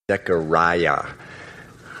Zechariah.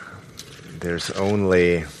 There's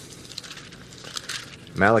only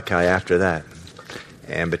Malachi after that.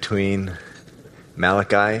 And between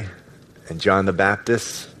Malachi and John the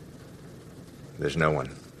Baptist, there's no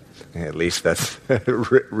one. At least that's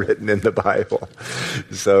written in the Bible.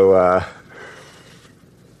 So,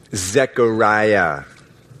 Zechariah.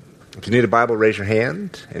 If you need a Bible, raise your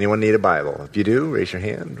hand. Anyone need a Bible? If you do, raise your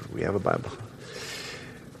hand. We have a Bible.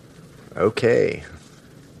 Okay.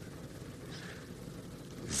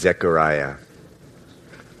 Zechariah.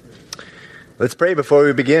 Let's pray before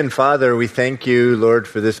we begin. Father, we thank you, Lord,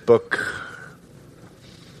 for this book.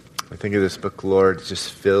 I think of this book, Lord,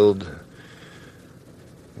 just filled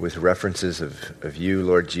with references of you,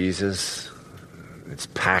 Lord Jesus. It's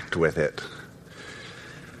packed with it.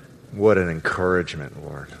 What an encouragement,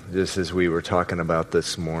 Lord. Just as we were talking about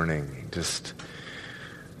this morning, just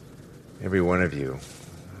every one of you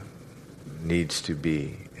needs to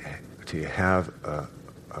have a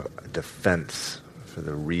defense for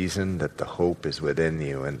the reason that the hope is within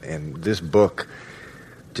you. And this book,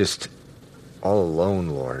 just all alone,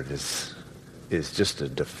 Lord, is just a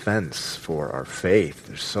defense for our faith.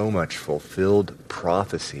 There's so much fulfilled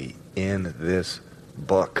prophecy in this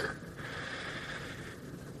book.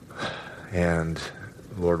 And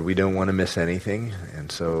Lord, we don't want to miss anything. And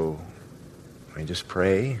so I just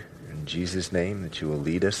pray in Jesus' name that you will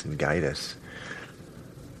lead us and guide us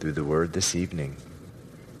through the word this evening.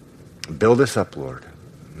 Build us up, Lord.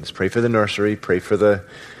 Let's pray for the nursery. Pray for the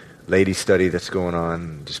lady study that's going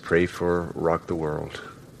on. Just pray for Rock the World.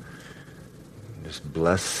 Just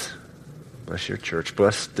bless your church.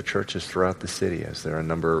 Bless the churches throughout the city, as there are a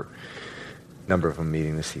number of them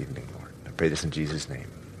meeting this evening, Lord. I pray this in Jesus' name.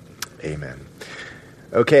 Amen.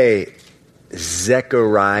 Okay,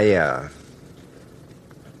 Zechariah.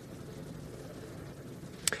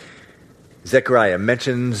 Zechariah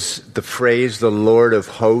mentions the phrase, the Lord of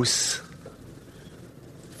hosts,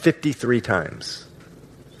 53 times.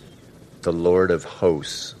 The Lord of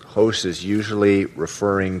hosts. Hosts is usually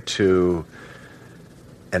referring to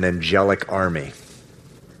an angelic army.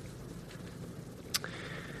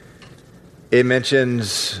 It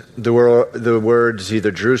mentions the words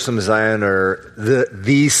either Jerusalem, Zion, or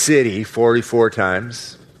the city 44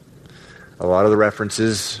 times. A lot of the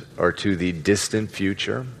references are to the distant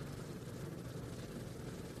future.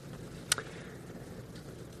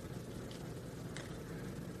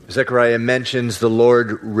 Zechariah mentions the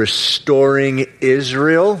Lord restoring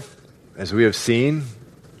Israel, as we have seen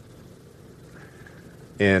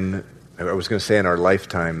in our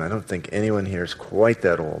lifetime. I don't think anyone here is quite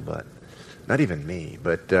that old, but not even me.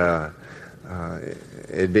 But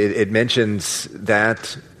it mentions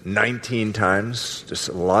that 19 times, just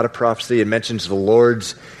a lot of prophecy. It mentions the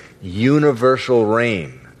Lord's universal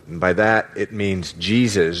reign. And by that, it means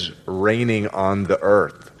Jesus reigning on the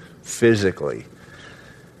earth physically.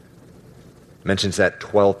 Mentions that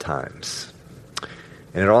 12 times.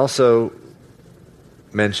 And it also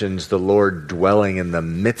mentions the Lord dwelling in the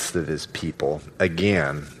midst of his people,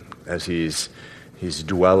 again, as he's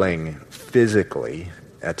dwelling physically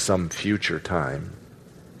at some future time,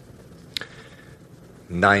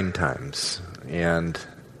 9 times. And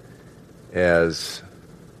as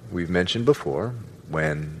we've mentioned before,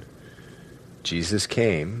 when Jesus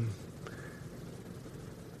came,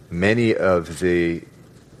 many of the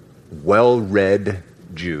well-read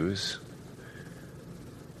Jews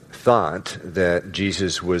thought that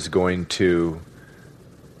Jesus was going to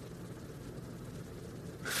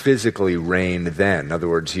physically reign then. In other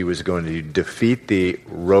words, he was going to defeat the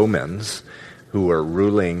Romans who were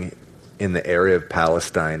ruling in the area of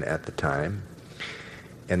Palestine at the time,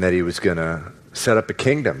 and that he was going to set up a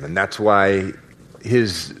kingdom. And that's why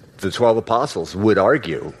the 12 apostles would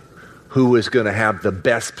argue who was going to have the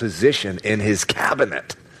best position in his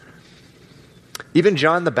cabinet. Even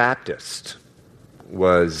John the Baptist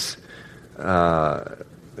was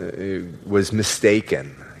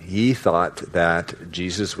mistaken. He thought that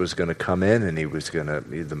Jesus was going to come in and he was going to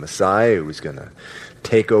be the Messiah, who was going to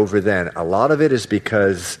take over then. A lot of it is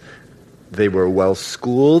because they were well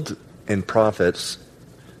schooled in prophets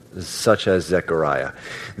such as Zechariah.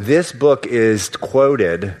 This book is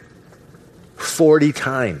quoted 40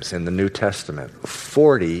 times in the New Testament.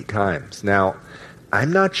 40 times. Now,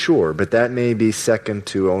 I'm not sure, but that may be second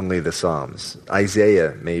to only the Psalms.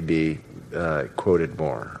 Isaiah may be quoted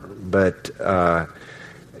more, but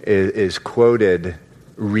is quoted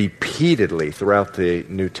repeatedly throughout the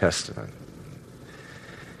New Testament.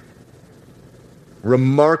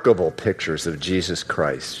 Remarkable pictures of Jesus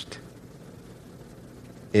Christ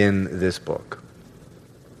in this book.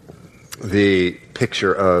 The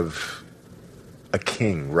picture of a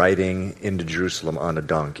king riding into Jerusalem on a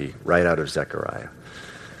donkey, right out of Zechariah.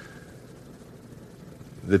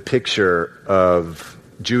 The picture of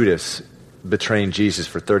Judas betraying Jesus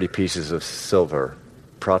for 30 pieces of silver,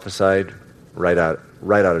 prophesied right out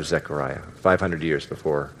of Zechariah, 500 years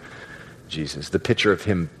before Jesus. The picture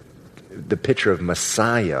of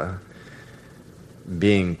Messiah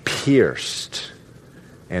being pierced,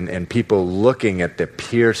 and people looking at the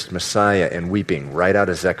pierced Messiah and weeping, right out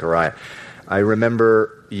of Zechariah. I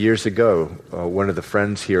remember years ago, one of the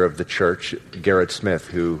friends here of the church, Garrett Smith,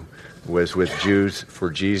 who was with Jews for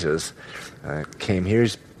Jesus, came here.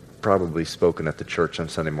 He's probably spoken at the church on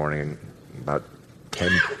Sunday morning about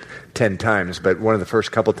 10 times, but one of the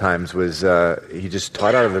first couple times was he just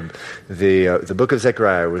taught out of the book of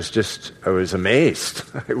Zechariah. I was amazed.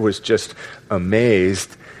 I was just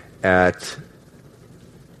amazed at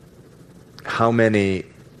how many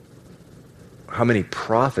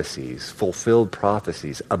prophecies, fulfilled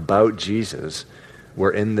prophecies about Jesus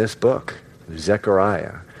were in this book,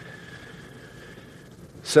 Zechariah.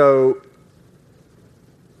 So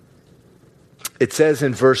it says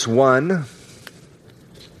in verse 1,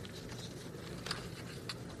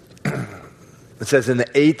 it says, in the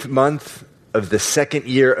 8th month of the 2nd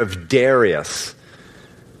year of Darius,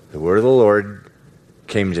 the word of the Lord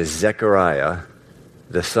came to Zechariah,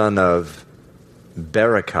 the son of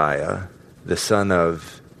Berechiah, the son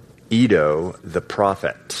of Iddo, the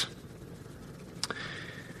prophet.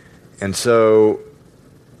 And so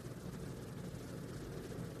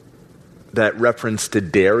that reference to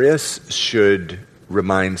Darius should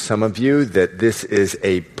remind some of you that this is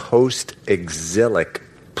a post-exilic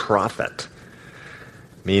prophet,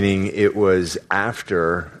 meaning it was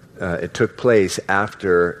after, it took place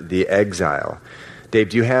after the exile. Dave,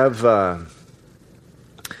 do you have,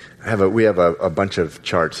 we have a bunch of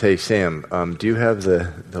charts. Hey, Sam, do you have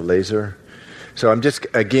the laser? So I'm just,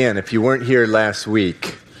 again, if you weren't here last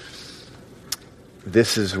week,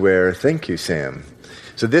 this is where, thank you, Sam.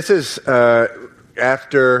 So this is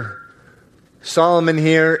after Solomon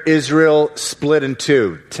here, Israel split in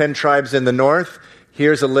two. 10 tribes in the north.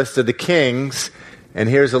 Here's a list of the kings, and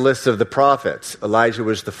here's a list of the prophets. Elijah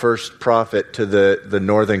was the first prophet to the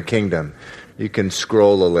northern kingdom. You can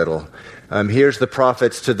scroll a little. Here's the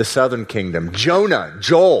prophets to the southern kingdom. Jonah,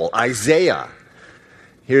 Joel, Isaiah.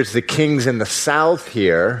 Here's the kings in the south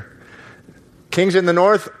here. Kings in the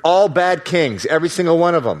north, all bad kings, every single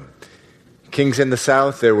one of them. Kings in the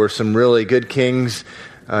south, there were some really good kings.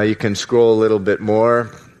 You can scroll a little bit more.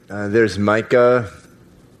 There's Micah.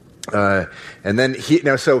 And then,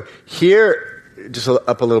 so here, just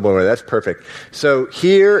up a little more, that's perfect. So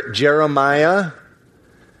here, Jeremiah,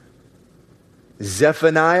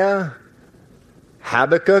 Zephaniah,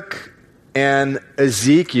 Habakkuk, and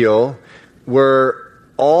Ezekiel were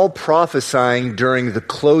all prophesying during the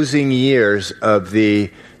closing years of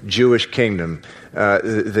the Jewish kingdom.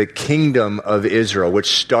 The kingdom of Israel,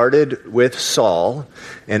 which started with Saul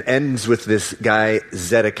and ends with this guy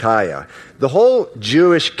Zedekiah. The whole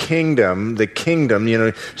Jewish kingdom,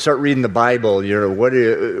 start reading the Bible, what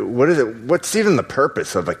is it? What's even the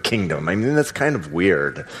purpose of a kingdom? I mean, that's kind of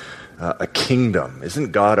weird. A kingdom,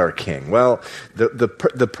 isn't God our king? Well,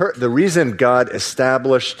 the reason God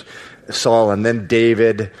established Saul and then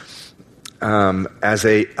David as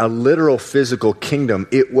a literal physical kingdom,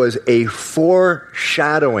 it was a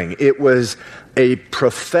foreshadowing. It was a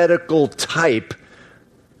prophetical type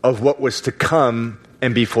of what was to come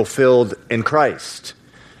and be fulfilled in Christ.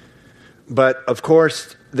 But, of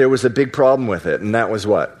course, there was a big problem with it, and that was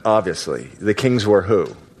what? Obviously, the kings were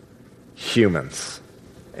who? Humans.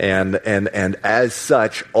 And as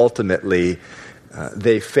such, ultimately,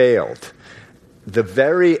 they failed. The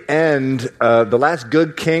very end, the last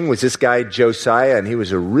good king was this guy Josiah, and he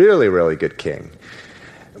was a really, really good king.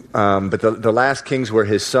 But the last kings were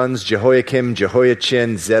his sons Jehoiakim,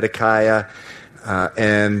 Jehoiachin, Zedekiah,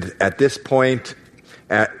 and at this point,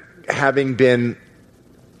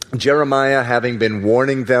 Jeremiah having been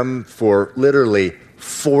warning them for literally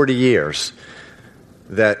 40 years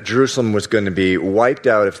that Jerusalem was going to be wiped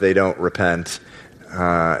out if they don't repent.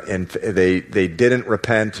 And they didn't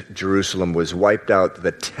repent. Jerusalem was wiped out.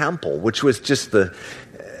 The temple, which was just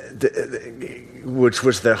which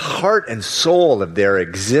was the heart and soul of their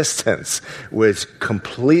existence, was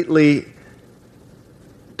completely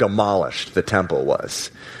demolished. The temple was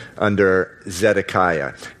under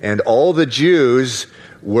Zedekiah, and all the Jews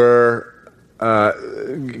were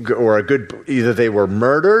either they were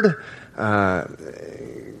murdered.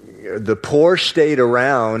 The poor stayed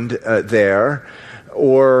around there,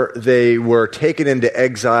 or they were taken into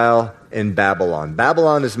exile in Babylon.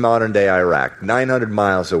 Babylon is modern-day Iraq, 900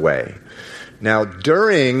 miles away. Now,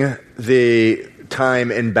 during the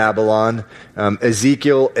time in Babylon,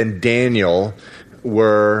 Ezekiel and Daniel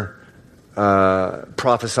were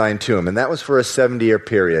prophesying to him, and that was for a 70-year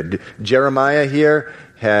period. Jeremiah here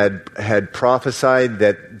had prophesied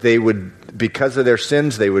that they would, because of their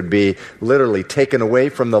sins, they would be literally taken away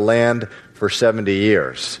from the land for 70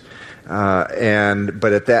 years. But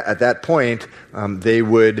at that point, they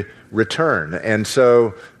would return. And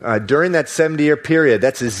so during that 70-year period,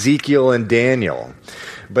 that's Ezekiel and Daniel.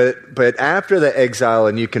 But after the exile,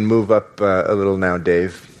 and you can move up a little now,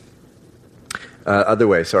 Dave. Other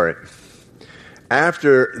way, sorry.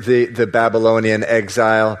 After the Babylonian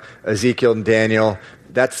exile, Ezekiel and Daniel,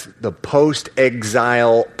 that's the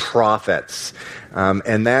post-exile prophets.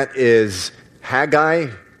 And that is Haggai,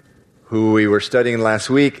 who we were studying last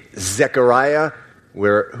week, Zechariah,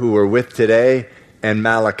 who we're with today, and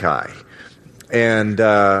Malachi. And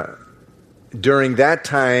during that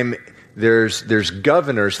time, there's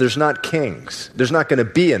governors, there's not kings. There's not going to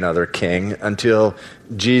be another king until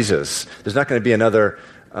Jesus. There's not going to be another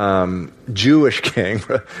Jewish king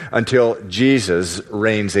until Jesus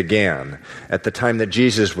reigns again. At the time that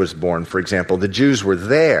Jesus was born, for example, the Jews were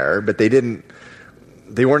there, but they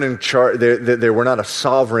weren't in charge. They were not a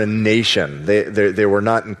sovereign nation. They were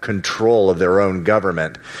not in control of their own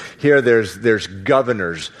government. Here, there's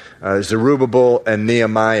governors, Zerubbabel and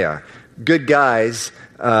Nehemiah, good guys.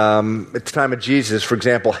 At the time of Jesus, for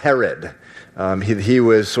example, Herod, he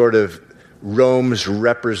was sort of Rome's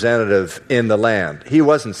representative in the land. He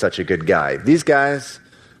wasn't such a good guy. These guys,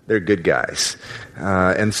 they're good guys.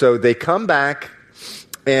 And so they come back,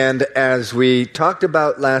 and as we talked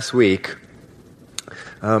about last week,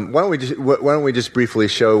 why don't we just briefly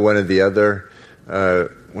show one of the other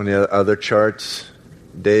charts,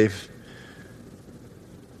 Dave?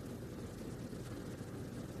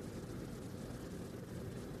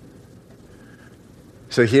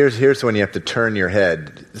 So here's when you have to turn your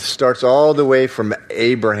head. It starts all the way from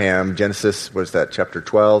Abraham, Genesis, was that chapter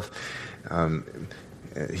 12?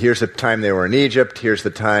 Here's the time they were in Egypt. Here's the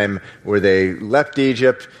time where they left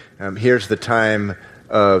Egypt. Here's the time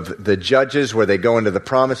of the judges where they go into the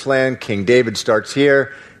promised land. King David starts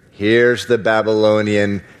here. Here's the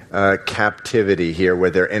Babylonian captivity here where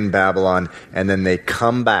they're in Babylon, and then they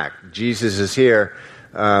come back. Jesus is here.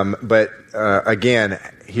 But again,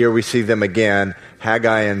 here we see them again,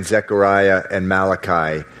 Haggai and Zechariah and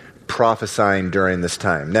Malachi prophesying during this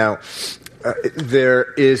time. Now,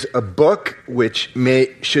 there is a book which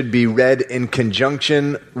should be read in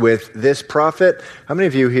conjunction with this prophet. How many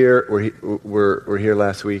of you here were here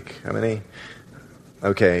last week? How many?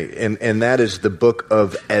 Okay, and that is the book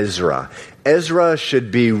of Ezra. Ezra should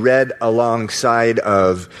be read alongside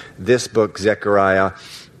of this book, Zechariah,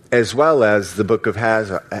 as well as the book of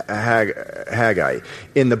Haggai.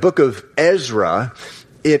 In the book of Ezra,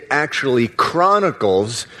 it actually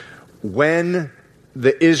chronicles when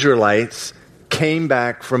the Israelites came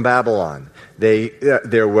back from Babylon.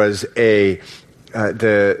 There was the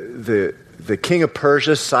king of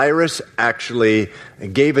Persia, Cyrus, actually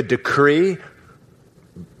gave a decree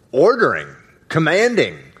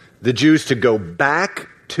commanding the Jews to go back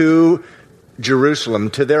to Jerusalem,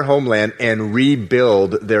 to their homeland, and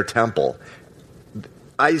rebuild their temple.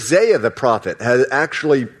 Isaiah the prophet had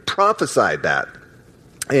actually prophesied that.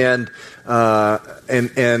 And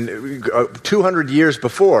 200 years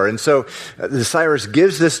before. And so Cyrus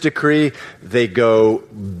gives this decree. They go,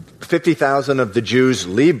 50,000 of the Jews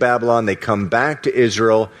leave Babylon. They come back to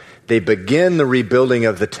Israel. They begin the rebuilding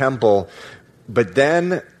of the temple. But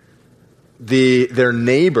then their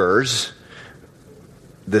neighbors,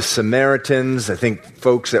 the Samaritans, I think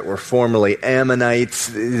folks that were formerly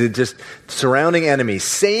Ammonites, just surrounding enemies,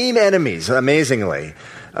 same enemies, amazingly,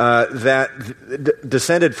 that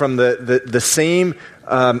descended from the same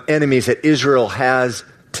enemies that Israel has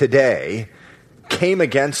today, came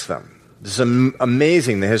against them. This is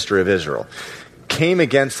amazing, the history of Israel. Came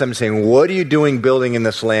against them saying, what are you doing building in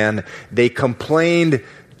this land? They complained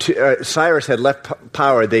Cyrus had left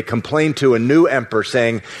power. They complained to a new emperor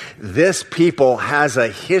saying, this people has a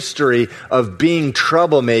history of being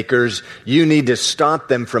troublemakers. You need to stop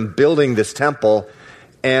them from building this temple.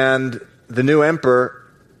 And the new emperor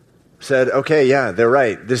said, okay, yeah, they're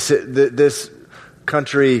right. This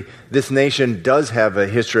country, this nation does have a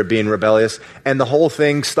history of being rebellious. And the whole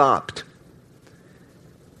thing stopped.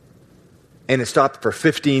 And it stopped for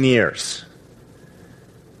 15 years.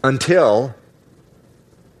 Until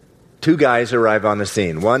two guys arrive on the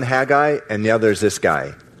scene. One, Haggai, and the other is this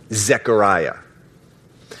guy, Zechariah.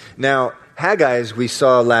 Now, Haggai, as we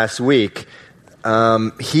saw last week,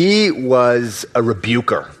 he was a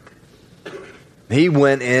rebuker. He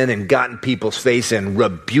went in and got in people's face and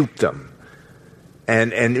rebuked them.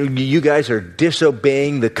 And you guys are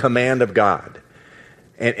disobeying the command of God.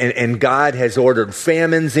 And God has ordered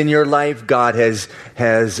famines in your life. God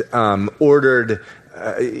has ordered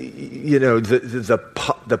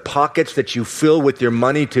the pockets that you fill with your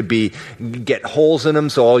money to get holes in them,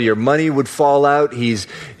 so all your money would fall out. He's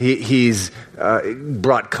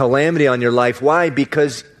brought calamity on your life. Why?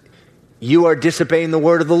 Because you are disobeying the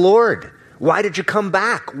word of the Lord. Why did you come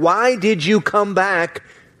back? Why did you come back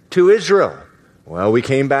to Israel? Well, we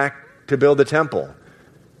came back to build the temple.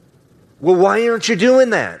 Well, why aren't you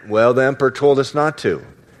doing that? Well, the emperor told us not to.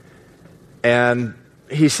 And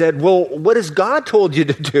he said, well, what has God told you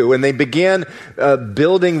to do? And they began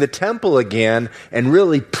building the temple again and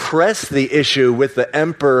really pressed the issue with the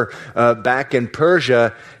emperor back in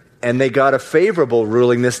Persia. And they got a favorable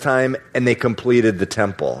ruling this time, and they completed the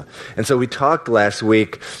temple. And so we talked last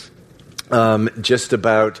week just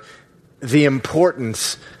about the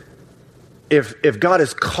importance. If God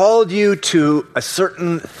has called you to a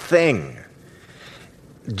certain thing,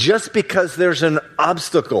 just because there's an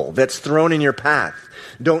obstacle that's thrown in your path,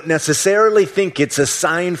 don't necessarily think it's a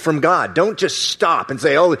sign from God. Don't just stop and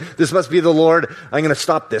say, oh, this must be the Lord. I'm going to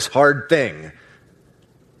stop this hard thing.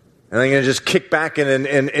 And I'm going to just kick back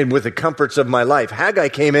and with the comforts of my life. Haggai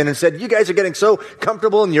came in and said, you guys are getting so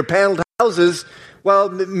comfortable in your paneled houses. Well,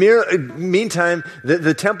 meantime,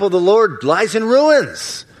 the temple of the Lord lies in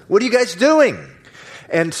ruins. What are you guys doing?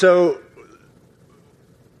 And so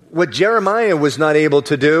what Jeremiah was not able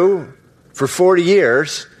to do for 40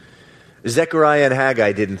 years, Zechariah and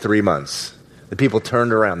Haggai did in 3 months. The people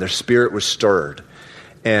turned around. Their spirit was stirred.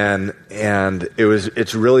 And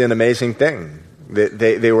it's really an amazing thing.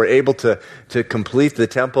 They were able to complete the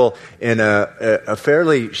temple in a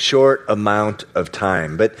fairly short amount of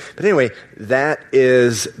time. But anyway, that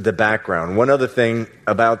is the background. One other thing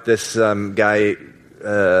about this guy,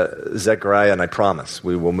 Zechariah, and I promise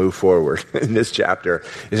we will move forward in this chapter,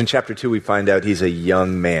 is in chapter 2 we find out he's a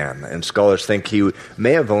young man. And scholars think he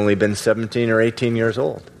may have only been 17 or 18 years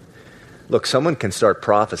old. Look, someone can start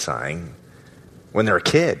prophesying when they're a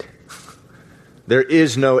kid. There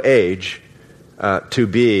is no age to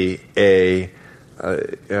be there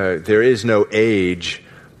is no age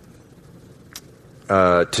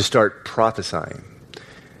to start prophesying.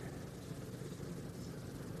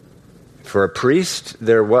 For a priest,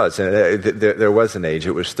 there was an age.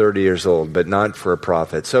 It was 30 years old, but not for a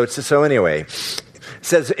prophet. So anyway, it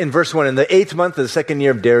says in verse 1, in the 8th month of the 2nd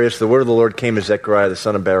year of Darius, the word of the Lord came to Zechariah, the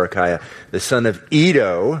son of Berechiah, the son of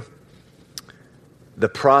Iddo, the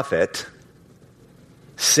prophet,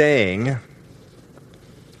 saying,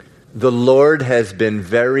 the Lord has been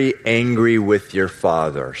very angry with your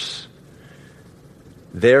fathers.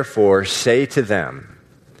 Therefore, say to them,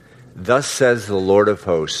 thus says the Lord of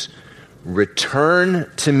hosts, return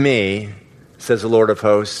to me, says the Lord of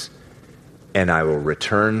hosts, and I will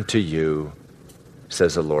return to you,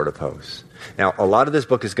 says the Lord of hosts. Now, a lot of this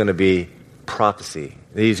book is going to be prophecy.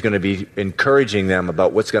 He's going to be encouraging them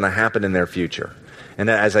about what's going to happen in their future. And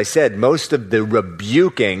as I said, most of the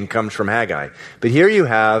rebuking comes from Haggai. But here you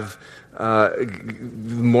have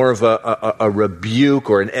more of a rebuke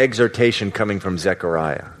or an exhortation coming from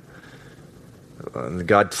Zechariah.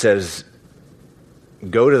 God says,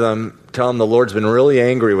 go to them, tell them the Lord's been really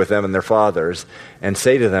angry with them and their fathers, and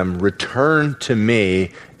say to them, return to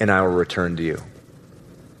me, and I will return to you.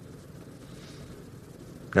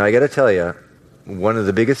 Now, I got to tell you, one of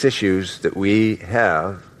the biggest issues that we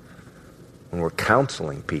have when we're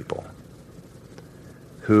counseling people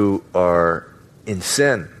who are in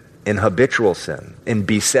sin, in habitual sin, in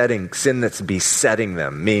besetting, sin that's besetting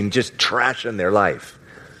them, just trashing their life,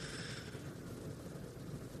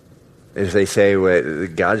 is they say, well,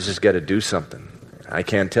 God's just got to do something. I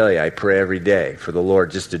can't tell you, I pray every day for the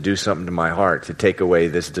Lord just to do something to my heart, to take away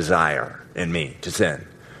this desire in me to sin.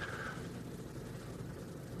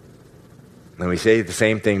 And we say the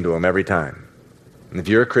same thing to him every time. And if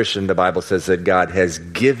you're a Christian, the Bible says that God has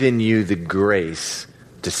given you the grace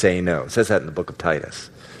to say no. It says that in the book of Titus.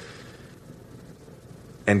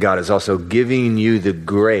 And God is also giving you the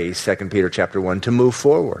grace, 2 Peter chapter 1, to move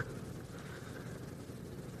forward.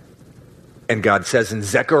 And God says in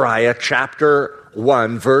Zechariah chapter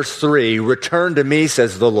 1, verse 3, return to me,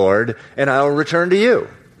 says the Lord, and I will return to you.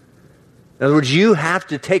 In other words, you have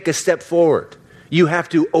to take a step forward. You have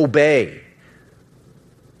to obey.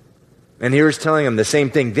 And here's telling them the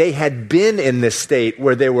same thing. They had been in this state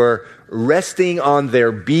where they were resting on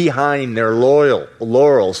their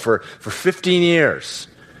laurels for 15 years.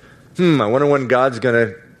 I wonder when God's going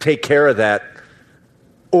to take care of that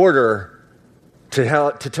order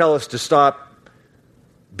to tell us to stop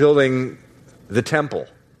building the temple.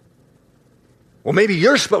 Well, maybe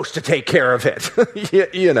you're supposed to take care of it,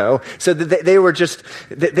 So that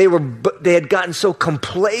they had gotten so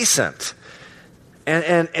complacent.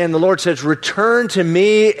 And the Lord says, return to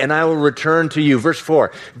me and I will return to you. Verse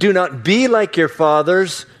 4, do not be like your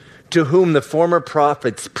fathers to whom the former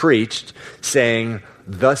prophets preached, saying,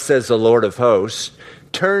 thus says the Lord of hosts,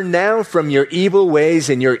 turn now from your evil ways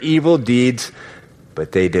and your evil deeds.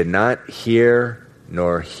 But they did not hear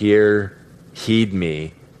nor heed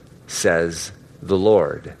me, says the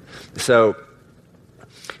Lord. So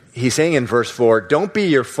he's saying in verse 4, don't be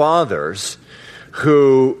your fathers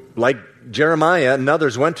who, like Jeremiah and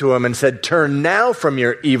others, went to him and said, turn now from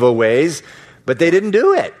your evil ways, but they didn't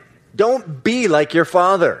do it. Don't be like your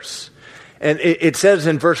fathers. And it says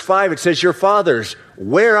in verse 5, it says, your fathers,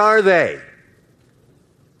 where are they?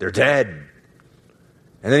 They're dead.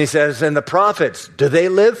 And then he says, and the prophets, do they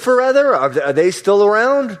live forever? Are they still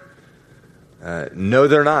around? No,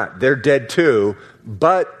 they're not. They're dead too.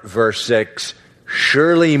 But, verse 6,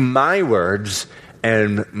 surely my words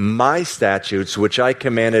and my statutes, which I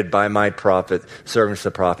commanded by my servants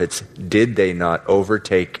the prophets, did they not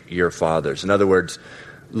overtake your fathers? In other words,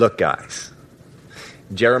 look, guys,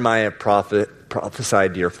 Jeremiah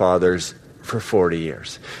prophesied to your fathers for 40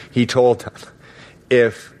 years. He told them,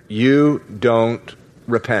 if you don't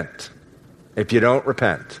repent,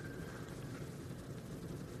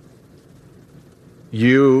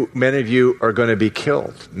 many of you are going to be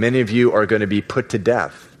killed. Many of you are going to be put to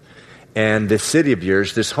death. And this city of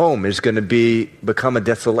yours, this home, is going to become a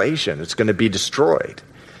desolation. It's going to be destroyed.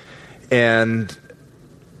 And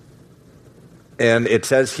it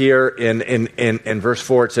says here in verse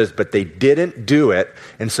 4, it says, but they didn't do it.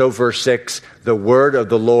 And so verse 6, the word of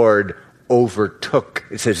the Lord overtook.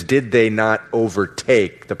 It says, did they not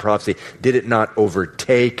overtake the prophecy? Did it not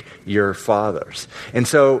overtake your fathers? And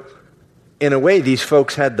so, in a way, these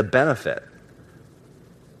folks had the benefit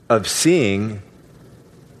of seeing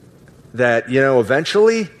that,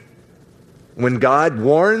 eventually, when God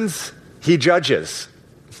warns, he judges.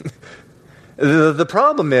 The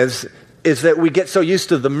problem is that we get so used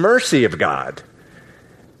to the mercy of God,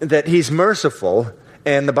 that he's merciful,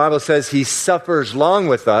 and the Bible says he suffers long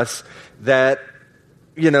with us, that,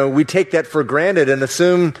 we take that for granted and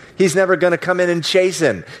assume he's never going to come in and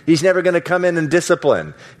chasten. He's never going to come in and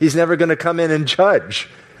discipline. He's never going to come in and judge.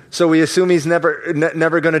 So we assume he's never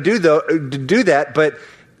going to do that, but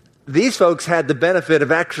these folks had the benefit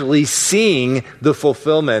of actually seeing the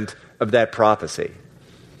fulfillment of that prophecy.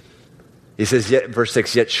 He says, verse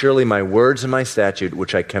 6, yet surely my words and my statute,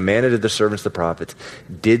 which I commanded to the servants of the prophets,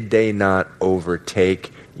 did they not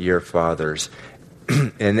overtake your fathers?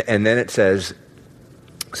 And then it says,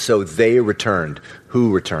 so they returned.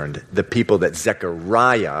 Who returned? The people that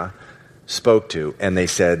Zechariah spoke to. And they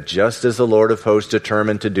said, just as the Lord of hosts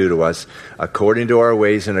determined to do to us, according to our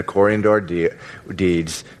ways and according to our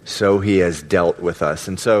deeds, so he has dealt with us.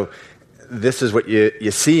 And so this is what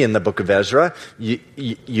you see in the book of Ezra.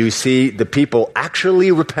 You see the people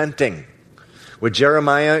actually repenting. What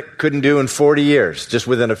Jeremiah couldn't do in 40 years, just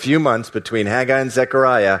within a few months between Haggai and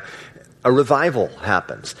Zechariah, a revival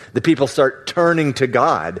happens. The people start turning to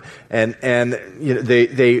God, and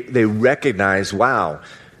they recognize, wow,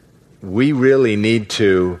 we really need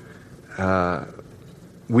to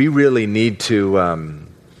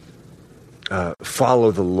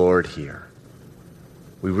follow the Lord here.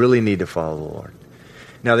 We really need to follow the Lord.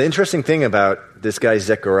 Now, the interesting thing about this guy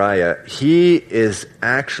Zechariah, Jesus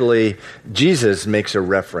makes a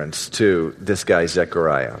reference to this guy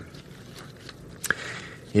Zechariah.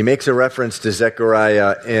 He makes a reference to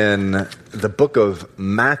Zechariah in the book of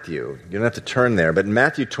Matthew. You don't have to turn there, but in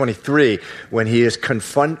Matthew 23, when he is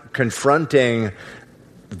confronting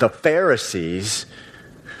the Pharisees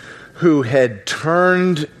who had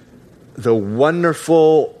turned the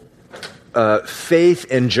wonderful faith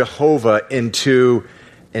in Jehovah into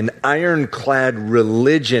an ironclad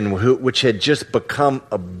religion which had just become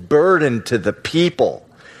a burden to the people.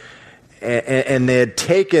 And they had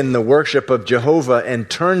taken the worship of Jehovah and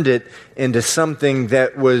turned it into something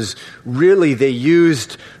that was really they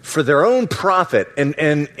used for their own profit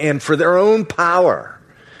and for their own power.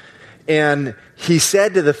 And he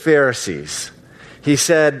said to the Pharisees, he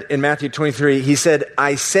said in Matthew 23, he said,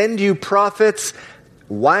 I send you prophets,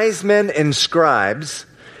 wise men, and scribes.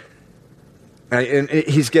 And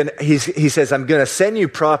he says, I'm going to send you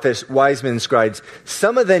prophets, wise men, and scribes.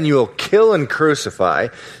 Some of them you will kill and crucify.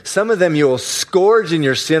 Some of them you will scourge in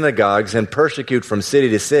your synagogues and persecute from city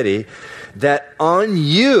to city, that on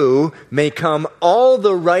you may come all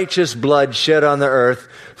the righteous blood shed on the earth,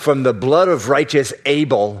 from the blood of righteous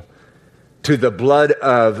Abel to the blood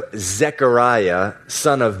of Zechariah,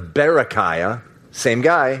 son of Berechiah, same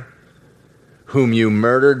guy, whom you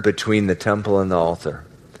murdered between the temple and the altar.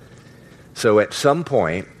 So at some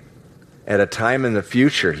point, at a time in the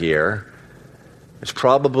future here, it's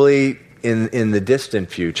probably in the distant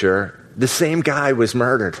future, the same guy was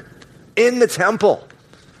murdered in the temple.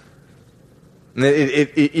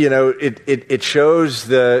 It shows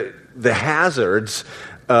the hazards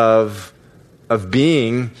of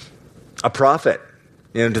being a prophet,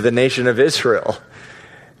 to the nation of Israel.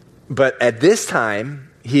 But at this time,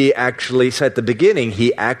 at the beginning,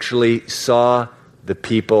 he actually saw the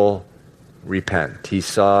people repent. He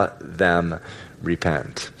saw them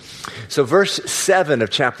repent. So verse 7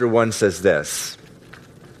 of chapter 1 says this.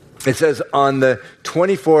 It says, on the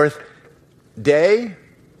 24th day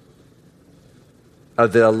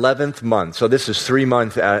of the 11th month. So this is 3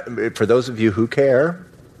 months, for those of you who care,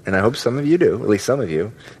 and I hope some of you do, at least some of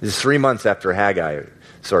you, this is 3 months after Haggai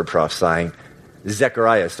started prophesying.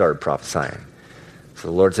 Zechariah started prophesying. So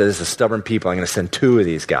the Lord said, this is a stubborn people. I'm going to send 2 of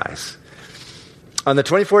these guys. On the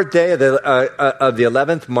 24th day of the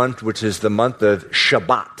 11th month, which is the month of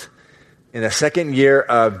Shabbat, in the second year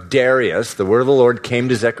of Darius, the word of the Lord came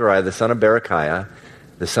to Zechariah, the son of Berechiah,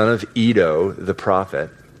 the son of Iddo, the prophet.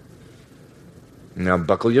 Now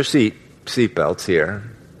buckle your seatbelts here.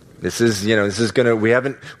 This is gonna. We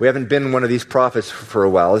haven't been one of these prophets for a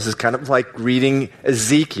while. This is kind of like reading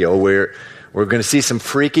Ezekiel, where we're going to see some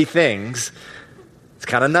freaky things. It's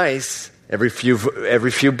kind of nice every few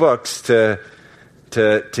books to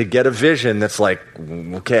get a vision that's like,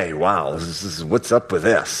 okay, wow, this is what's up with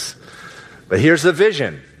this. But here's the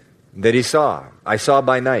vision that he saw. I saw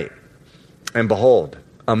by night, and behold,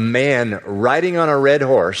 a man riding on a red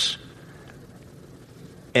horse,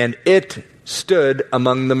 and it stood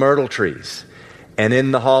among the myrtle trees and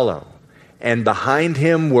in the hollow. And behind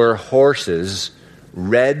him were horses,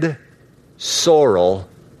 red, sorrel,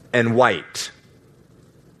 and white.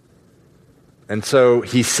 And so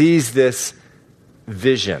he sees this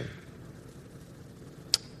vision.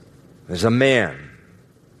 There's a man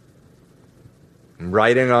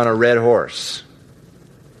riding on a red horse.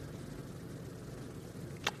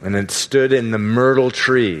 And it stood in the myrtle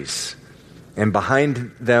trees. And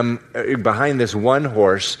behind this one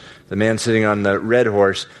horse, the man sitting on the red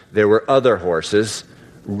horse, there were other horses,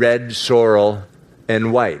 red, sorrel,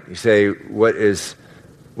 and white. You say, what is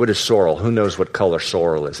sorrel? Who knows what color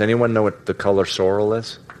sorrel is? Anyone know what the color sorrel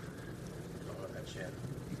is?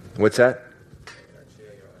 What's that?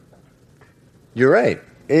 You're right.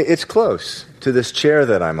 It's close to this chair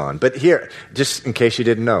that I'm on. But here, just in case you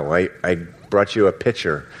didn't know, I brought you a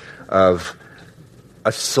picture of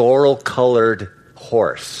a sorrel-colored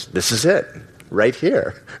horse. This is it, right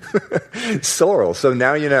here. Sorrel. So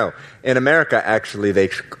now you know. In America, actually,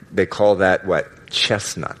 they call that what?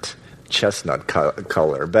 Chestnut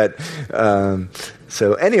color. But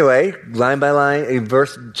so anyway, line by line,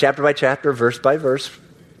 verse, chapter by chapter, verse by verse,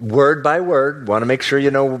 word by word. Want to make sure you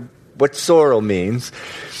know what sorrel means.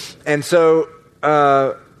 And so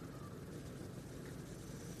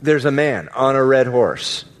there's a man on a red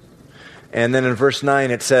horse. And then in verse 9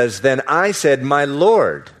 it says, then I said, my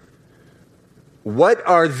Lord, what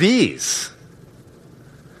are these?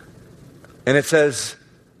 And it says,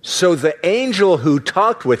 so the angel who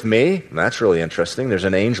talked with me, that's really interesting, there's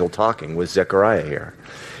an angel talking with Zechariah here.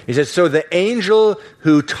 He says, so the angel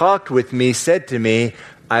who talked with me said to me,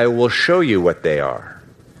 I will show you what they are.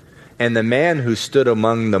 And the man who stood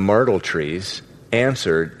among the myrtle trees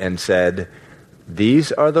answered and said,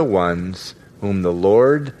 these are the ones whom the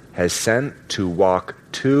Lord has sent to walk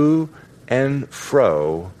to and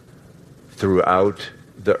fro throughout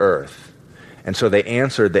the earth. And so they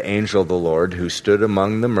answered the angel of the Lord who stood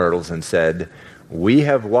among the myrtles and said, we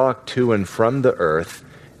have walked to and from the earth,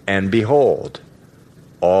 and behold,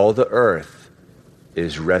 all the earth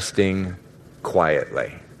is resting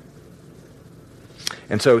quietly.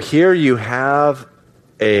 And so here you have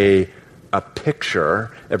a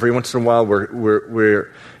picture. Every once in a while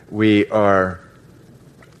we are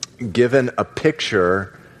given a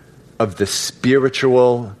picture of the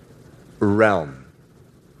spiritual realm.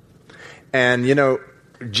 And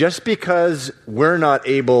just because we're not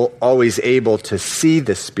always able to see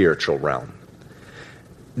the spiritual realm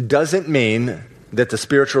doesn't mean that the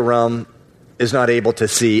spiritual realm is not able to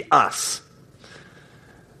see us.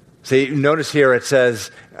 See, notice here it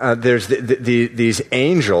says there's these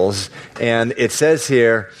angels, and it says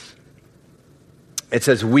here it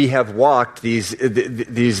says we have walked. These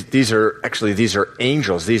are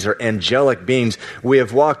angels. These are angelic beings. We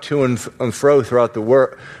have walked to and fro throughout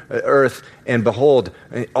the earth, and behold,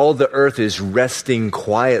 all the earth is resting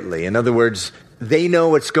quietly. In other words, they know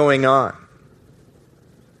what's going on.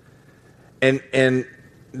 And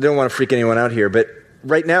don't want to freak anyone out here, but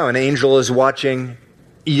right now an angel is watching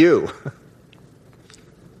you.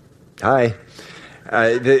 Hi.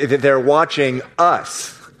 They're watching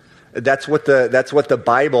us. That's what the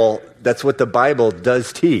Bible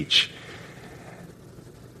does teach.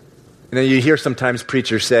 You hear sometimes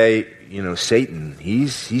preachers say, Satan,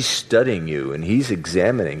 he's studying you and he's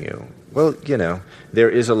examining you. Well, there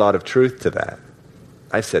is a lot of truth to that.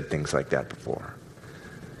 I've said things like that before.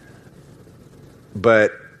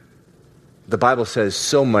 But the Bible says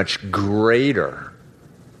so much greater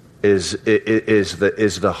is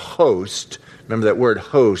the host. Remember that word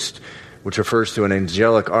host, which refers to an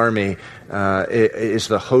angelic army, is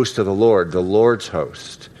the host of the Lord's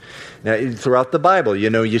host. Now, throughout the Bible,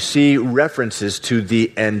 you see references to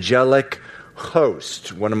the angelic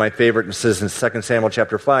host. One of my favorites is in 2 Samuel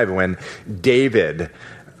chapter 5, when David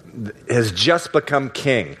has just become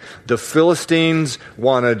king. The Philistines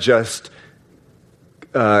want to just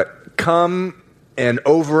come and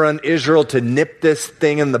overrun Israel to nip this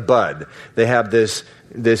thing in the bud. They have this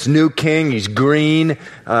new king. He's green,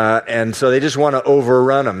 and so they just want to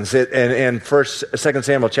overrun him. And 2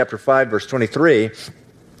 Samuel chapter 5, verse 23, it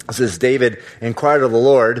says, David inquired of the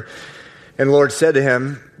Lord, and the Lord said to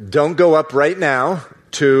him, don't go up right now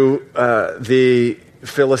to the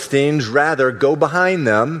Philistines. Rather, go behind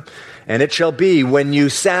them, and it shall be when you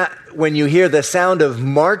hear the sound of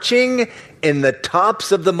marching in the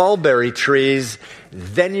tops of the mulberry trees,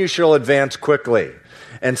 then you shall advance quickly.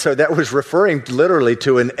 And so that was referring literally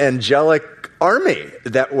to an angelic army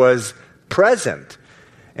that was present.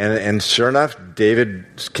 And sure enough,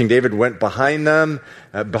 King David went behind them,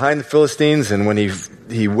 behind the Philistines, and when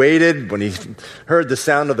he waited, when he heard the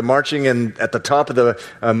sound of the marching at the top of the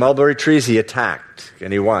mulberry trees, he attacked,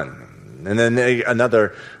 and he won. And then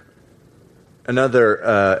another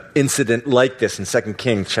incident like this in 2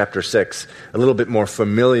 Kings chapter 6, a little bit more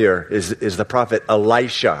familiar, is the prophet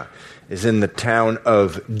Elisha is in the town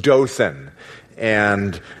of Dothan.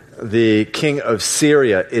 And the king of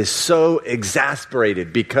Syria is so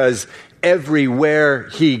exasperated because everywhere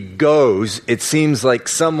he goes, it seems like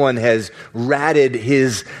someone has ratted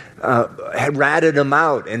him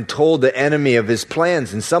out and told the enemy of his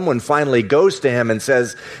plans. And someone finally goes to him and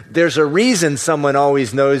says, there's a reason someone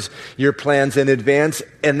always knows your plans in advance,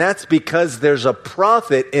 and that's because there's a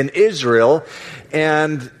prophet in Israel,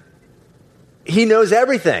 and he knows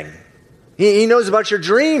everything. He knows about your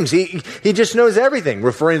dreams. He just knows everything,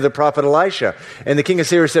 referring to the prophet Elisha. And the king of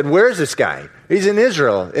Syria said, where is this guy? He's in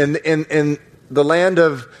Israel, in the land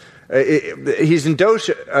of, he's in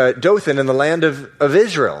Dothan, in the land of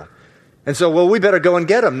Israel. And so, well, we better go and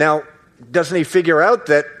get him. Now, doesn't he figure out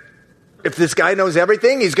that if this guy knows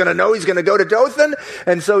everything, he's going to go to Dothan?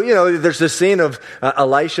 And so, there's this scene of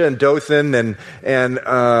Elisha and Dothan, and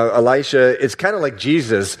Elisha. It's kind of like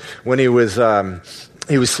Jesus when he was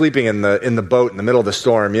sleeping in the boat in the middle of the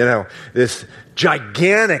storm. This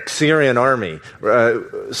gigantic Syrian army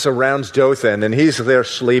surrounds Dothan, and he's there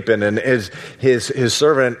sleeping. And his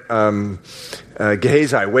servant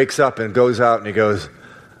Gehazi wakes up and goes out, and he goes,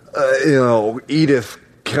 Edith,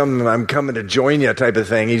 I'm coming to join you, type of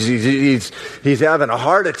thing. He's having a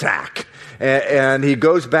heart attack, and he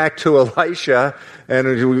goes back to Elisha. And,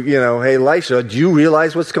 hey, Elisha, do you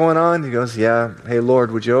realize what's going on? He goes, yeah. Hey,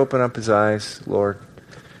 Lord, would you open up his eyes, Lord?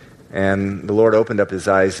 And the Lord opened up his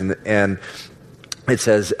eyes, and it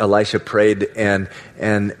says Elisha prayed, and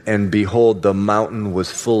behold, the mountain was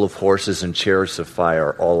full of horses and chariots of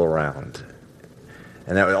fire all around.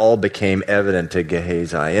 And that all became evident to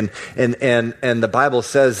Gehazi. And the Bible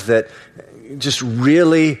says that just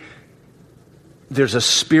really there's a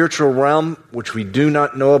spiritual realm which we do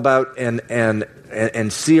not know about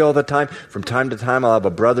and see all the time. From time to time, I'll have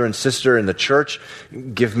a brother and sister in the church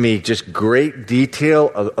give me just great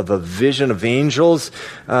detail of a vision of angels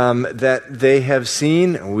that they have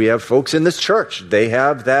seen. We have folks in this church. They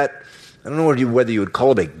have that. I don't know whether you would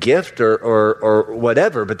call it a gift or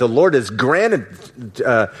whatever, but the Lord has granted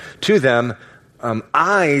to them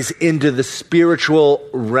eyes into the spiritual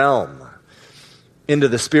realm. Into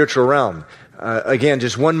the spiritual realm. Again,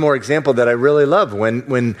 just one more example that I really love.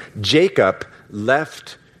 When Jacob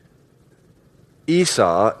left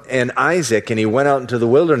Esau and Isaac, and he went out into the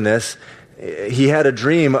wilderness, he had a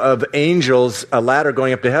dream of angels, a ladder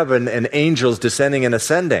going up to heaven, and angels descending and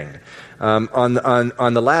ascending on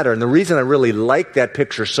the ladder. And the reason I really like that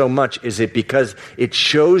picture so much is because it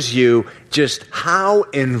shows you just how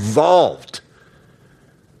involved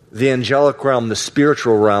the angelic realm, the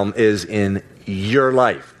spiritual realm, is in your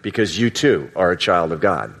life, because you too are a child of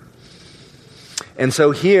God. And so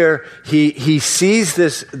here he sees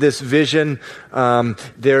this vision.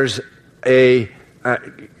 There's a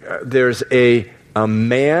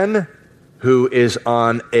man who is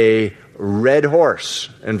on a red horse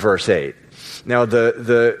in verse 8. Now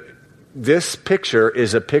this picture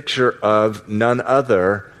is a picture of none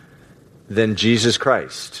other than Jesus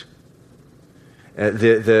Christ.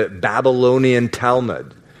 The Babylonian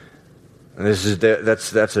Talmud. And this is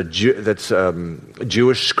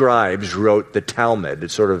Jewish scribes wrote the Talmud.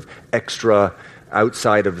 It's sort of extra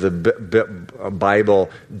outside of the Bible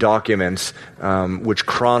documents, which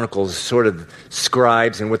chronicles sort of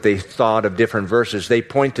scribes and what they thought of different verses. They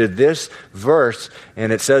point to this verse,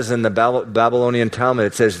 and it says in the Babylonian Talmud,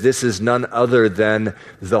 it says, "This is none other than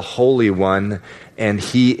the Holy One, and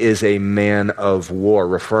he is a man of war,"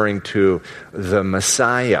 referring to the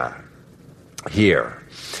Messiah here.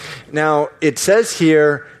 Now, it says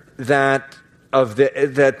here that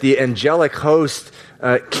the angelic host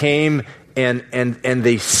came and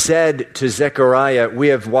they said to Zechariah, "We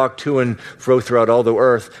have walked to and fro throughout all the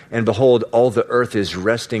earth, and behold, all the earth is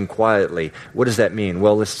resting quietly." What does that mean?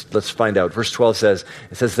 Well, let's find out. Verse 12 says,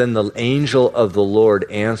 "Then the angel of the Lord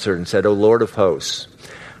answered and said, O Lord of hosts,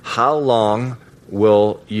 how long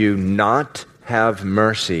will you not have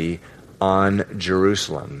mercy on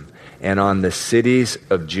Jerusalem and on the cities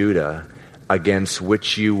of Judah, against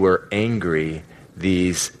which you were angry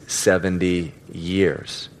these 70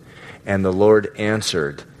 years? And the Lord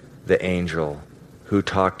answered the angel who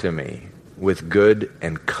talked to me with good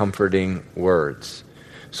and comforting words.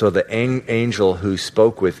 So the angel who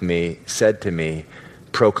spoke with me said to me,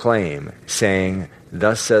 Proclaim, saying,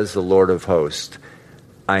 Thus says the Lord of hosts,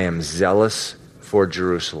 I am zealous for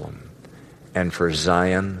Jerusalem and for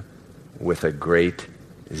Zion with a great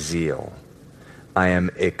zeal. I am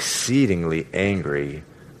exceedingly angry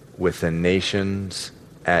with the nations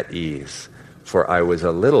at ease. For I was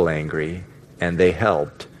a little angry, and they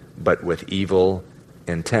helped, but with evil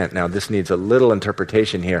intent." Now, this needs a little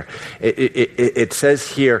interpretation here. It says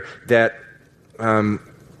here that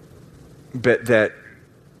that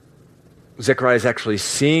Zechariah is actually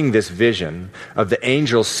seeing this vision of the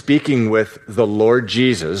angel speaking with the Lord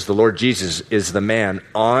Jesus. The Lord Jesus is the man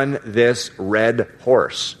on this red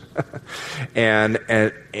horse. and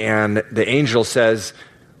the angel says,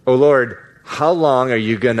 "Oh Lord, how long are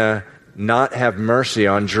you going to not have mercy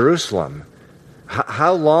on Jerusalem?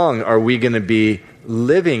 How long are we going to be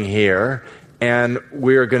living here and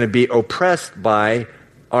we're going to be oppressed by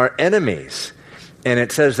our enemies?" And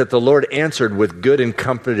it says that the Lord answered with good and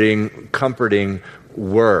comforting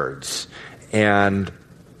words and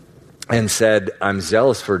said, "I'm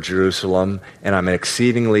zealous for Jerusalem and I'm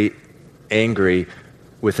exceedingly angry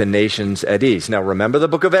with the nations at ease." Now remember the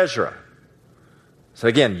book of Ezra. So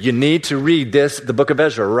again, you need to read the book of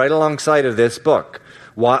Ezra, right alongside of this book.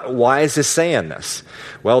 Why is this saying this?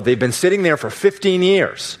 Well, they've been sitting there for 15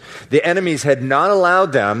 years. The enemies had not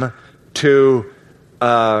allowed them to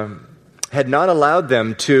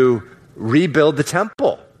rebuild the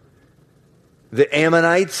temple. The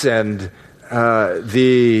Ammonites and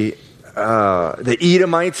the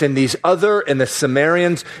Edomites and the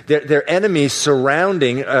Samaritans, their enemies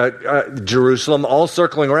surrounding Jerusalem, all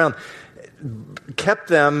circling around, kept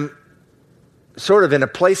them sort of in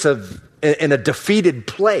a defeated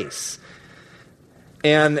place.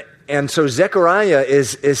 And so Zechariah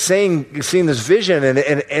is seeing this vision,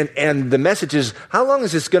 and the message is, how long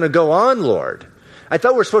is this going to go on, Lord? I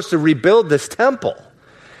thought we're supposed to rebuild this temple.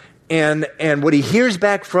 And what he hears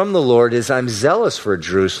back from the Lord is, I'm zealous for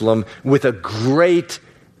Jerusalem with a great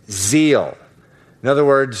zeal. In other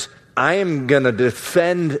words, I am going to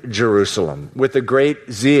defend Jerusalem with a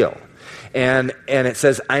great zeal. And it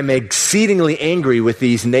says, I'm exceedingly angry with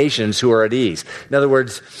these nations who are at ease. In other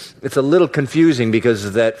words, it's a little confusing because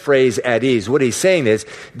of that phrase, at ease. What he's saying is,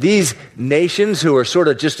 these nations who are sort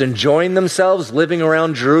of just enjoying themselves, living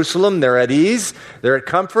around Jerusalem, they're at ease, they're at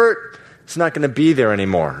comfort. It's not going to be there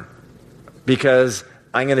anymore because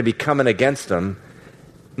I'm going to be coming against them.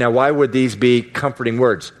 Now, why would these be comforting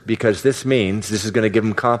words? Because this means this is going to give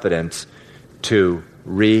them confidence to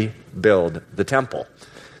rebuild the temple.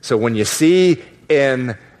 So when you see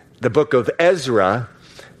in the book of Ezra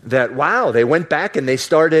that, wow, they went back and they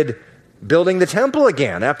started building the temple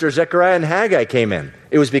again after Zechariah and Haggai came in,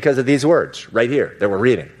 it was because of these words right here that we're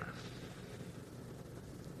reading.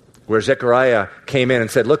 where Zechariah came in and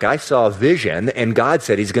said, look, I saw a vision, and God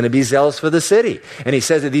said he's going to be zealous for the city. And he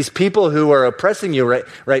says that these people who are oppressing you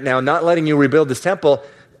right now, not letting you rebuild this temple,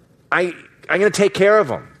 I'm going to take care of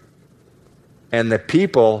them. And the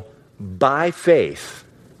people, by faith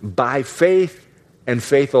and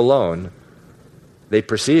faith alone, they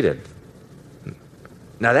proceeded.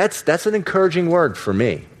 Now that's an encouraging word for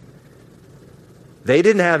me. They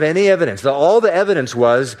didn't have any evidence. All the evidence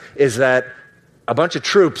is that a bunch of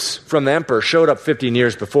troops from the emperor showed up 15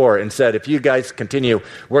 years before and said, if you guys continue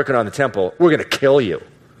working on the temple, we're going to kill you.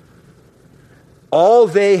 All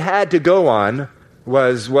they had to go on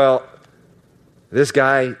was, well, this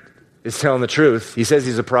guy is telling the truth. He says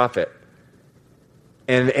he's a prophet.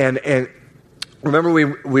 And remember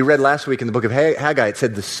we read last week in the book of Haggai, it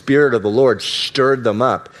said the Spirit of the Lord stirred them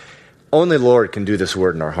up. Only the Lord can do this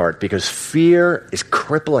word in our heart, because fear is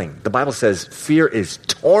crippling. The Bible says fear is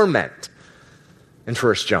torment in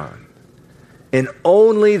 1 John. And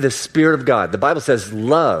only the Spirit of God, the Bible says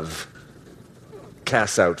love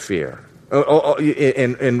casts out fear.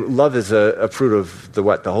 And love is a fruit of the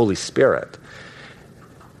what? The Holy Spirit.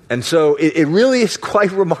 And so it really is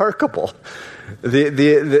quite remarkable.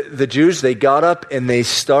 The Jews, they got up and they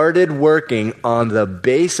started working on the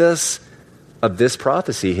basis of this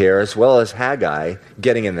prophecy here, as well as Haggai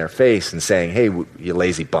getting in their face and saying, hey, you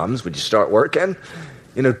lazy bums, would you start working?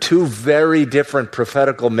 You know, two very different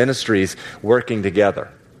prophetical ministries working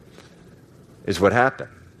together is what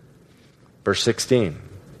happened. Verse 16.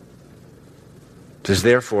 It says,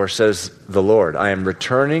 therefore, says the Lord, I am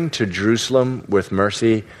returning to Jerusalem with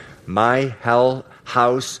mercy. My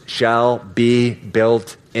house shall be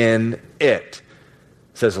built in it,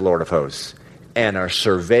 says the Lord of hosts. And our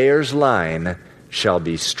surveyor's line shall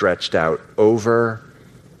be stretched out over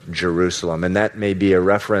Jerusalem. And that may be a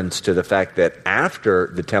reference to the fact that after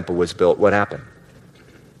the temple was built, what happened?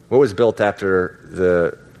 What was built after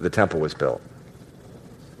the temple was built?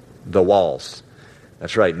 The walls.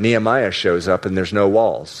 That's right. Nehemiah shows up and there's no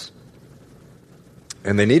walls.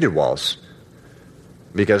 And they needed walls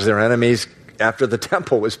because their enemies, after the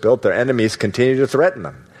temple was built, their enemies continued to threaten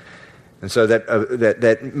them. And so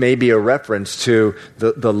that may be a reference to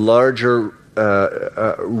the larger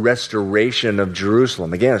restoration of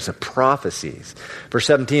Jerusalem. Again, it's a prophecies. Verse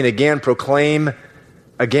 17, again proclaim,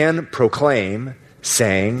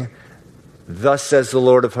 saying, thus says the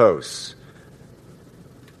Lord of hosts,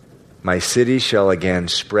 my city shall again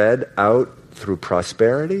spread out through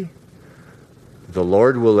prosperity. The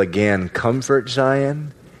Lord will again comfort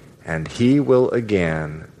Zion, and he will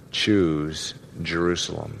again choose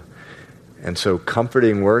Jerusalem. And so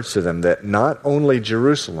comforting words to them that not only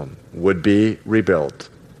Jerusalem would be rebuilt,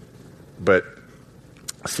 but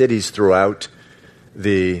cities throughout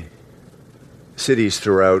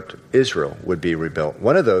Israel would be rebuilt.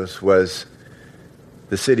 One of those was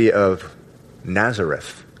the city of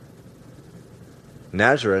Nazareth.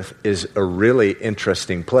 Nazareth is a really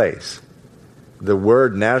interesting place. The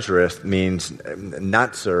word Nazareth means,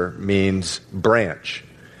 Nazar means branch.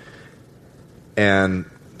 And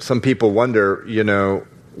some people wonder,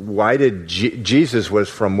 why did Jesus was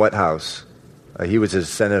from what house? He was a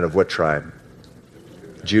descendant of what tribe?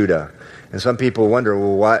 Judah. And some people wonder,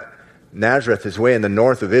 well, what? Nazareth is way in the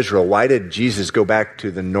north of Israel. Why did Jesus go back to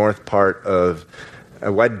the north part of,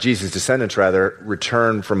 why did Jesus' descendants,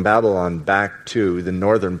 return from Babylon back to the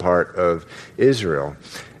northern part of Israel?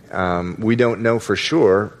 We don't know for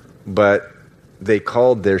sure, but they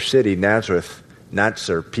called their city Nazareth,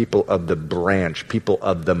 people of the branch, people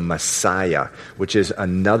of the Messiah, which is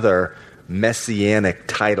another messianic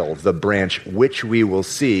title, the branch, which we will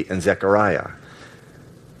see in Zechariah.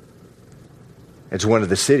 It's one of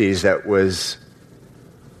the cities that was,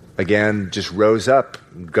 again, just rose up.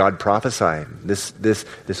 God prophesied.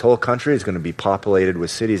 This whole country is going to be populated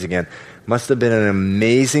with cities again. Must have been an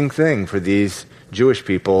amazing thing for these Jewish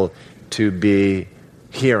people to be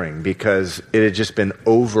hearing, because it had just been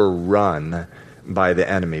overrun by the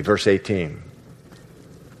enemy. Verse 18.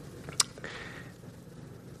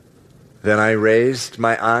 Then I raised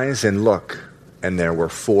my eyes and looked, and there were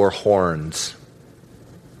 4 horns.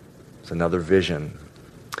 It's another vision.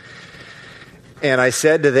 And I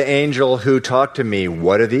said to the angel who talked to me,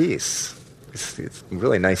 what are these? It's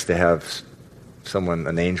really nice to have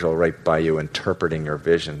an angel right by you interpreting your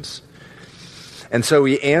visions. And so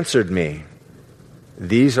he answered me,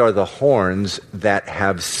 these are the horns that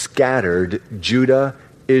have scattered Judah,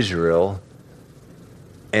 Israel,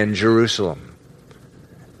 and Jerusalem.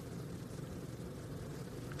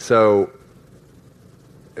 So,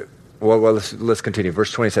 let's continue.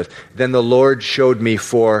 Verse 20 says, then the Lord showed me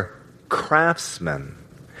 4 craftsmen.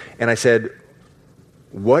 And I said,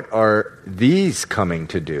 what are these coming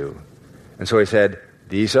to do? And so he said,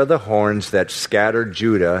 these are the horns that scattered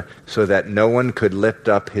Judah so that no one could lift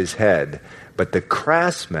up his head. But the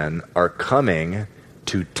craftsmen are coming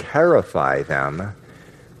to terrify them,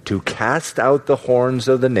 to cast out the horns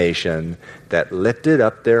of the nation that lifted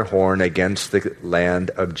up their horn against the land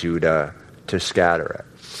of Judah to scatter it.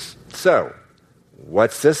 So,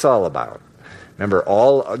 what's this all about? Remember,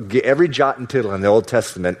 every jot and tittle in the Old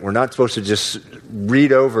Testament, we're not supposed to just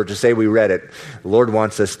read over to say we read it. The Lord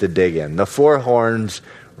wants us to dig in. The four horns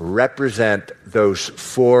represent those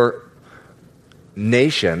four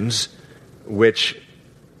nations which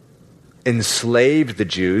enslaved the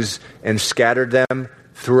Jews and scattered them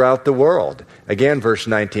throughout the world. Again, verse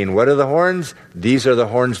 19, what are the horns? These are the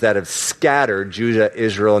horns that have scattered Judah,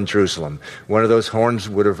 Israel, and Jerusalem. One of those horns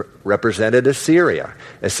would have represented Assyria.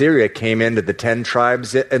 Assyria came into the 10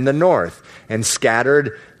 tribes in the north and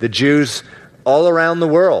scattered the Jews all around the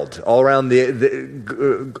world, all around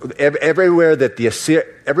everywhere in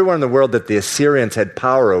the world that the Assyrians had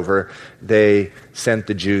power over, they sent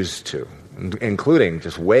the Jews to, including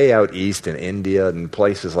just way out east in India and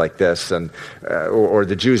places like this, and or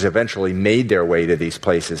the Jews eventually made their way to these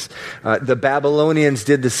places. The Babylonians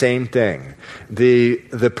did the same thing.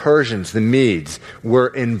 The Persians, the Medes, were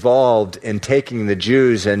involved in taking the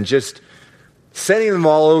Jews and just sending them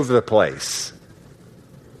all over the place.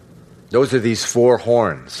 Those are these four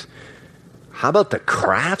horns. How about the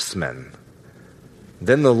craftsmen?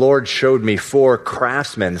 Then the Lord showed me four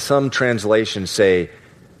craftsmen. Some translations say,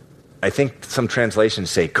 I think some translations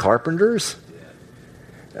say carpenters.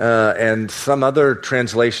 And some other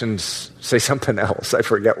translations say something else. I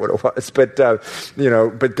forget what it was. But, it's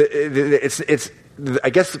I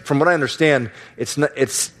guess from what I understand, it's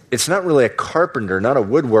not really a carpenter, not a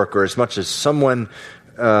woodworker, as much as someone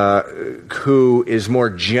who is more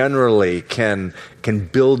generally can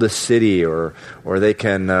build a city or they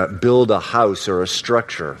can build a house or a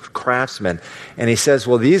structure, craftsmen. And he says,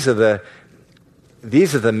 well, these are the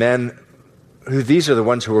men these are the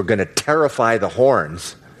ones who are going to terrify the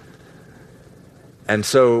horns. And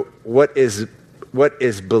so what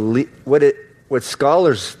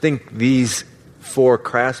scholars think these four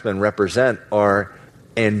craftsmen represent are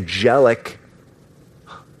angelic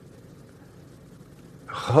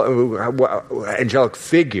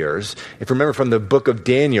figures. If you remember from the book of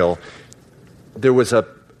Daniel, there was a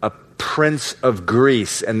prince of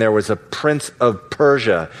Greece and there was a prince of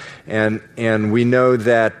Persia, and we know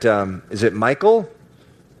that is it Michael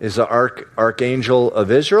is the archangel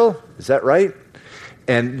of Israel? Is that right?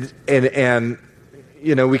 And we're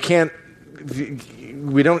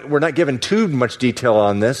not given too much detail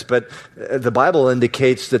on this, but the Bible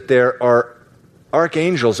indicates that there are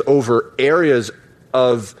archangels over areas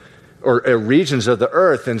of or regions of the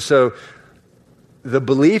earth. And so the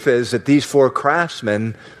belief is that these four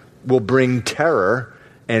craftsmen will bring terror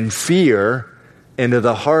and fear into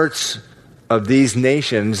the hearts of these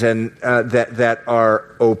nations, and that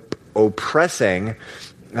are oppressing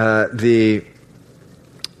the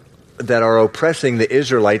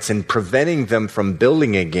Israelites and preventing them from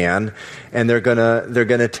building again. And they're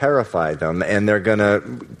gonna terrify them, and they're gonna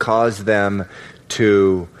cause them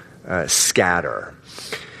to scatter.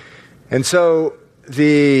 And so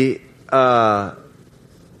the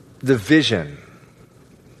vision,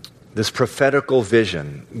 this prophetical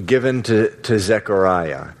vision given to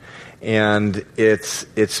Zechariah, and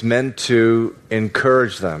it's meant to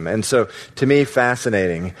encourage them. And so, to me,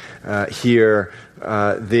 fascinating here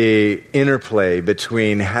the interplay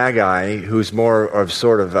between Haggai, who's more of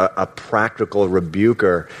sort of a practical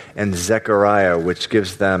rebuker, and Zechariah, which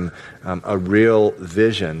gives them a real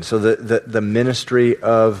vision. So the ministry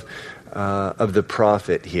of the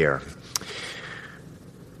prophet here.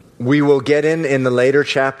 We will get in the later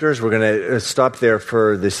chapters. We're going to stop there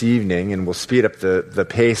for this evening, and we'll speed up the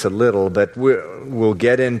pace a little, but we'll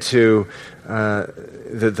get into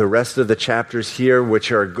the rest of the chapters here,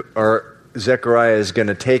 which are Zechariah is going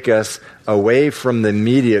to take us away from the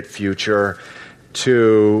immediate future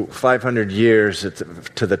to 500 years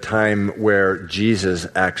to the time where Jesus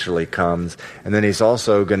actually comes. And then he's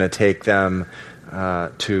also going to take them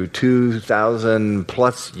to 2,000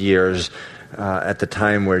 plus years at the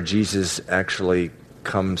time where Jesus actually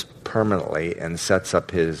comes permanently and sets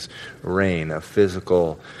up his reign, a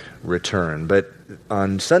physical return. But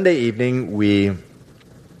on Sunday evening, we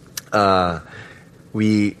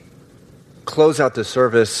close out the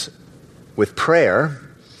service with prayer,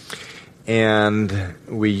 and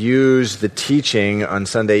we use the teaching on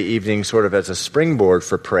Sunday evening sort of as a springboard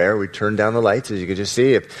for prayer. We turn down the lights, as you could just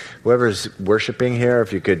see. If whoever's worshiping here,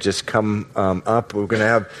 if you could just come up. We're going to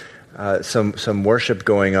have some worship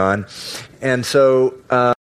going on. And so